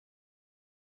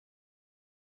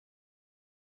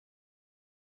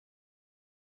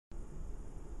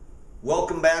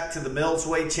Welcome back to the Mills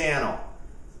Way channel.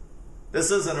 This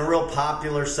isn't a real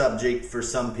popular subject for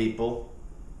some people,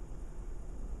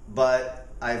 but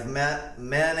I've met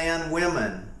men and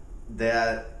women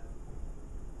that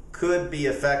could be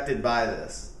affected by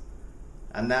this.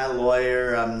 I'm not a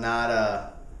lawyer, I'm not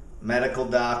a medical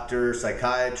doctor,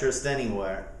 psychiatrist,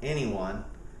 anyone.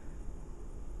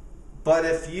 But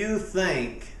if you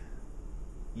think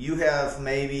you have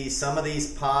maybe some of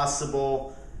these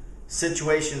possible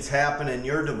situations happen in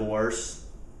your divorce,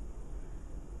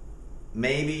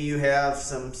 maybe you have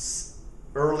some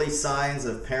early signs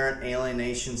of parent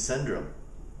alienation syndrome.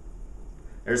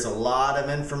 There's a lot of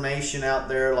information out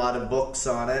there, a lot of books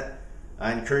on it.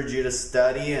 I encourage you to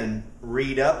study and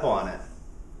read up on it.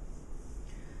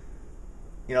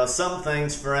 You know, some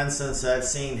things, for instance, I've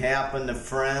seen happen to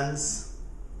friends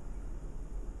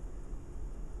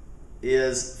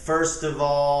is, first of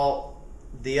all,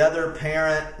 the other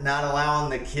parent not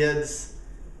allowing the kids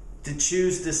to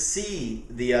choose to see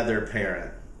the other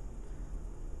parent.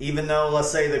 Even though,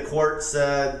 let's say, the court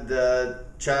said the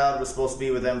child was supposed to be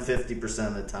with them 50%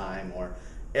 of the time, or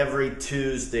every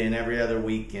Tuesday and every other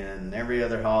weekend, every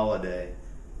other holiday.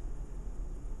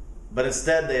 But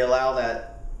instead they allow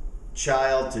that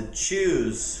child to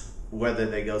choose whether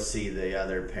they go see the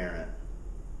other parent.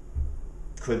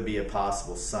 Could be a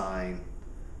possible sign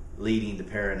leading to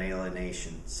parent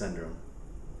alienation syndrome.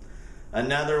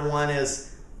 Another one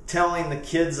is telling the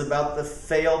kids about the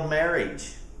failed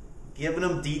marriage, giving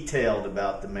them detailed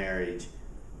about the marriage,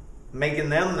 making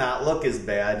them not look as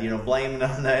bad, blaming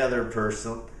on the other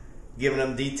person, giving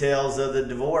them details of the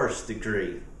divorce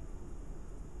decree.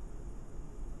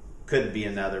 Could be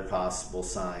another possible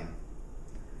sign.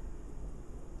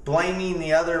 Blaming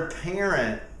the other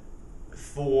parent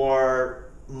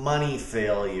for money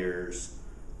failures,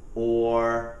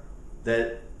 or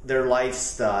that their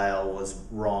lifestyle was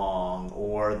wrong,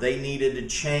 or they needed to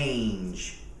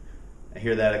change. I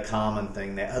hear that a common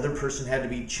thing. That other person had to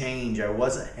be changed. I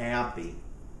wasn't happy.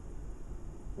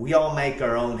 We all make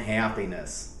our own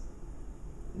happiness.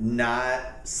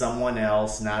 Not someone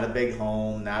else, not a big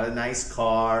home, not a nice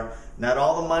car, not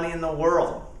all the money in the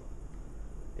world.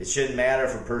 It shouldn't matter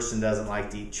if a person doesn't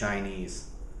like to eat Chinese,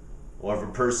 or if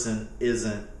a person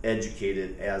isn't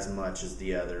educated as much as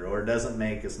the other, or doesn't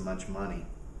make as much money.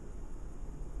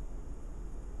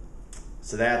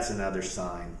 So that's another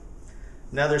sign.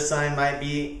 Another sign might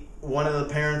be one of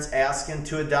the parents asking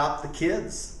to adopt the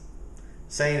kids,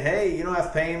 saying, hey, you don't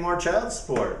have to pay any more child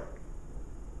support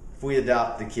if we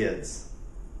adopt the kids.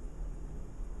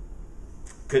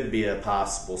 Could be a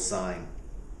possible sign.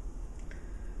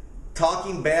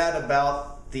 Talking bad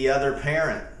about the other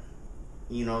parent,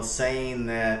 saying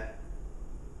that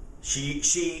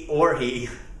she or he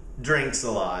drinks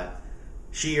a lot,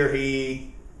 she or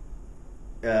he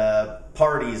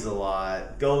parties a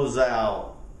lot, goes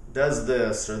out, does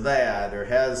this or that, or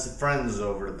has friends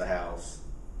over at the house.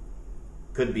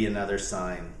 Could be another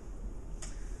sign.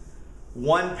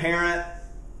 One parent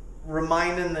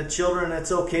reminding the children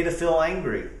it's okay to feel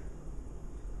angry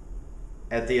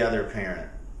at the other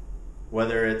parent,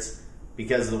 whether it's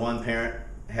because the one parent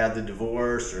had the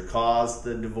divorce, or caused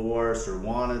the divorce, or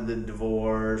wanted the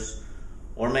divorce,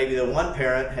 or maybe the one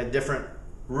parent had different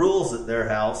rules at their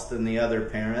house than the other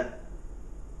parent,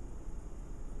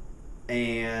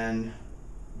 and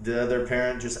the other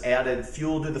parent just added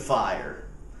fuel to the fire.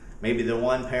 Maybe the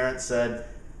one parent said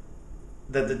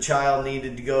that the child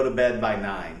needed to go to bed by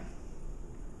 9,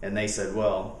 and they said,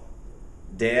 well,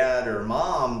 dad or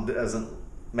mom doesn't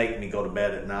make me go to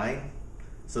bed at 9.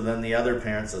 So then the other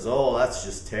parent says, oh, that's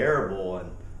just terrible,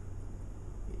 and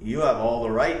you have all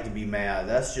the right to be mad.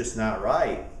 That's just not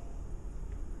right.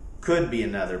 Could be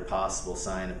another possible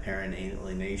sign of parent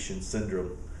alienation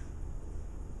syndrome.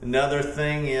 Another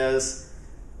thing is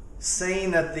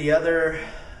saying that the other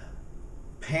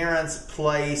parent's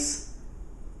place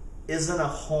isn't a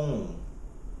home.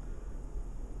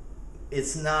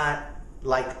 It's not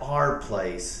like our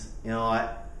place.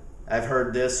 I've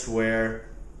heard this where,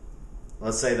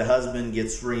 let's say the husband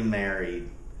gets remarried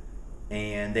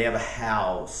and they have a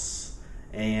house,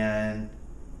 and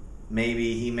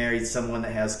maybe he married someone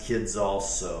that has kids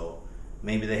also.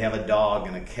 Maybe they have a dog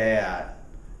and a cat.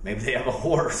 Maybe they have a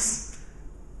horse.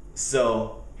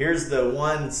 So here's the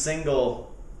one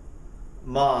single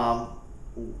mom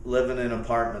living in an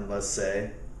apartment, let's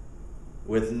say,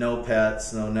 with no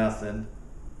pets, no nothing.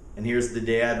 And here's the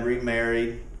dad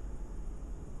remarried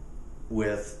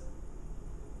with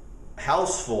a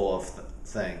house full of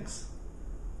things.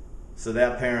 So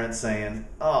that parent's saying,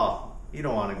 oh, you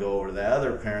don't want to go over to that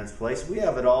other parent's place. We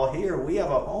have it all here. We have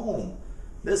a home.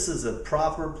 This is a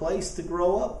proper place to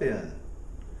grow up in.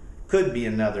 Could be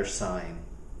another sign,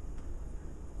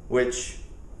 which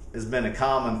has been a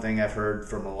common thing I've heard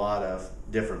from a lot of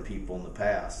different people in the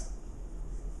past.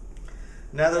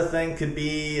 Another thing could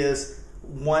be is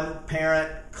one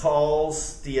parent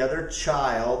calls the other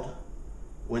child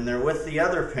when they're with the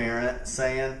other parent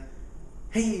saying,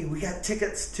 hey, we got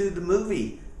tickets to the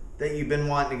movie that you've been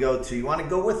wanting to go to. You want to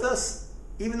go with us?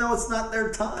 Even though it's not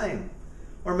their time.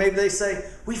 Or maybe they say,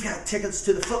 we've got tickets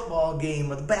to the football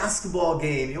game or the basketball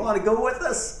game. You want to go with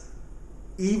us?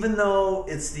 Even though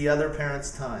it's the other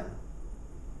parent's time.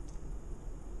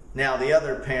 Now, the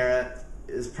other parent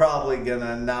is probably going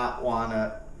to not want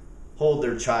to hold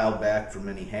their child back from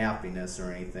any happiness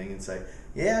or anything and say,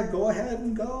 yeah, go ahead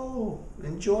and go.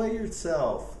 Enjoy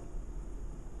yourself.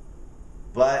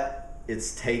 But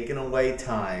it's taken away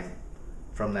time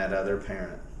from that other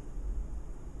parent.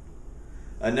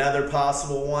 Another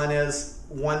possible one is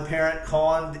one parent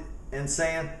calling and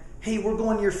saying, hey, we're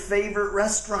going to your favorite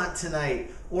restaurant tonight,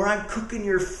 or I'm cooking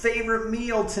your favorite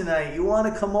meal tonight. You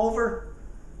want to come over?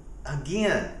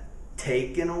 Again,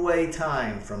 taking away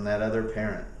time from that other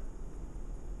parent.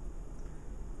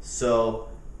 So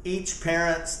each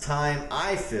parent's time,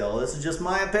 I feel, this is just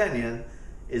my opinion,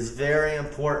 is very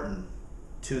important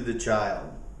to the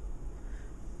child.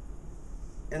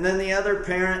 And then the other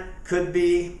parent could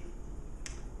be,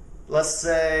 let's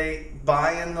say,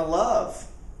 buying the love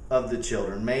of the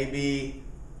children. Maybe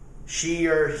she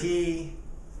or he,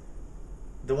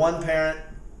 the one parent,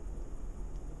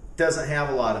 doesn't have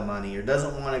a lot of money or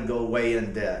doesn't want to go way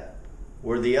in debt.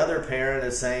 Where the other parent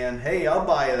is saying, hey, I'll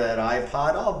buy you that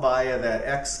iPod, I'll buy you that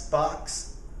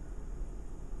Xbox.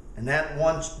 And that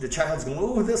one, the child's going,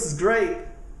 ooh, this is great.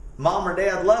 Mom or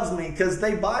dad loves me because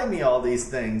they buy me all these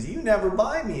things. You never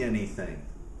buy me anything.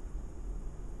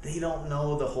 They don't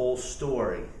know the whole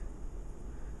story.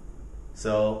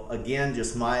 So again,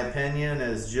 just my opinion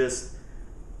is just,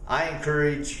 I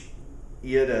encourage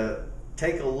you to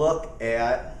take a look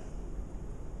at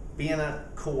being a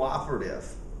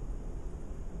cooperative.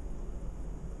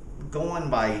 Going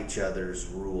by each other's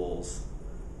rules,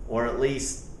 or at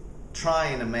least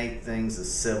trying to make things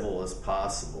as civil as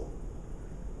possible.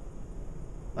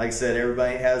 Like I said,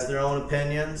 everybody has their own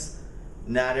opinions.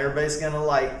 Not everybody's going to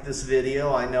like this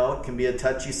video. I know it can be a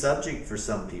touchy subject for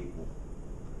some people.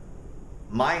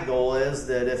 My goal is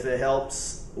that if it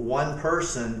helps one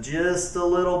person just a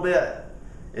little bit,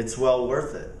 it's well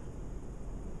worth it.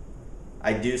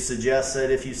 I do suggest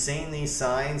that if you've seen these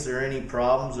signs or any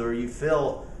problems, or you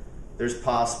feel there's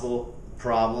possible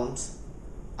problems,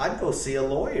 I'd go see a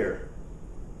lawyer.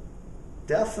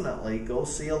 Definitely go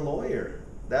see a lawyer.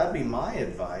 That'd be my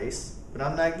advice, but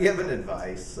I'm not giving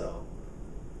advice, so.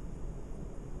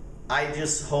 I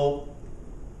just hope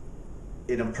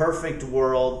in a perfect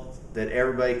world that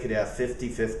everybody could have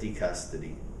 50-50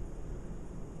 custody.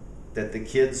 That the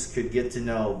kids could get to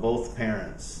know both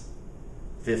parents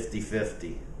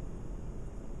 50-50.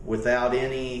 Without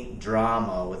any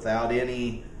drama, without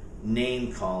any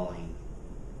name calling.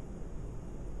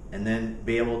 And then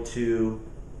be able to,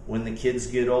 when the kids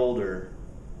get older,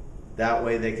 that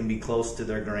way they can be close to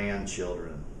their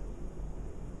grandchildren.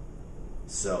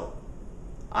 So,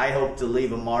 I hope to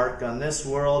leave a mark on this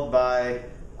world by,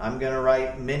 I'm going to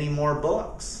write many more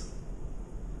books.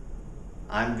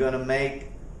 I'm going to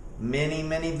make many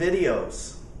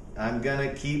videos. I'm going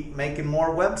to keep making more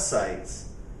websites,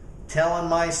 telling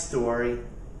my story,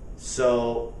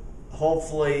 so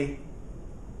hopefully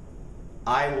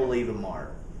I will leave a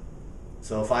mark.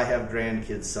 So if I have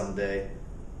grandkids someday,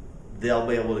 they'll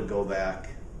be able to go back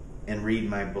and read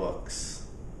my books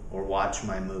or watch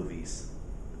my movies.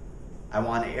 I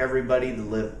want everybody to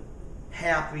live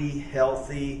happy,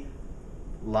 healthy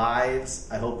lives.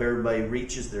 I hope everybody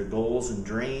reaches their goals and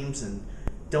dreams, and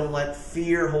don't let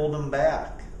fear hold them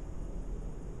back.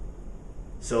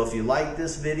 So if you like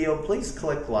this video, please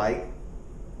click like.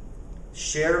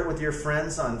 Share it with your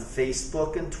friends on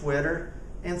Facebook and Twitter,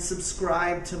 and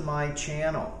subscribe to my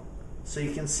channel so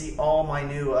you can see all my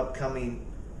new upcoming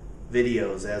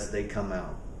videos as they come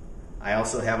out. I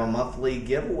also have a monthly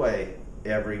giveaway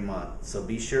every month, so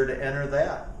be sure to enter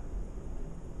that.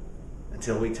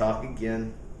 Until we talk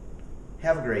again,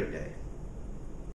 have a great day.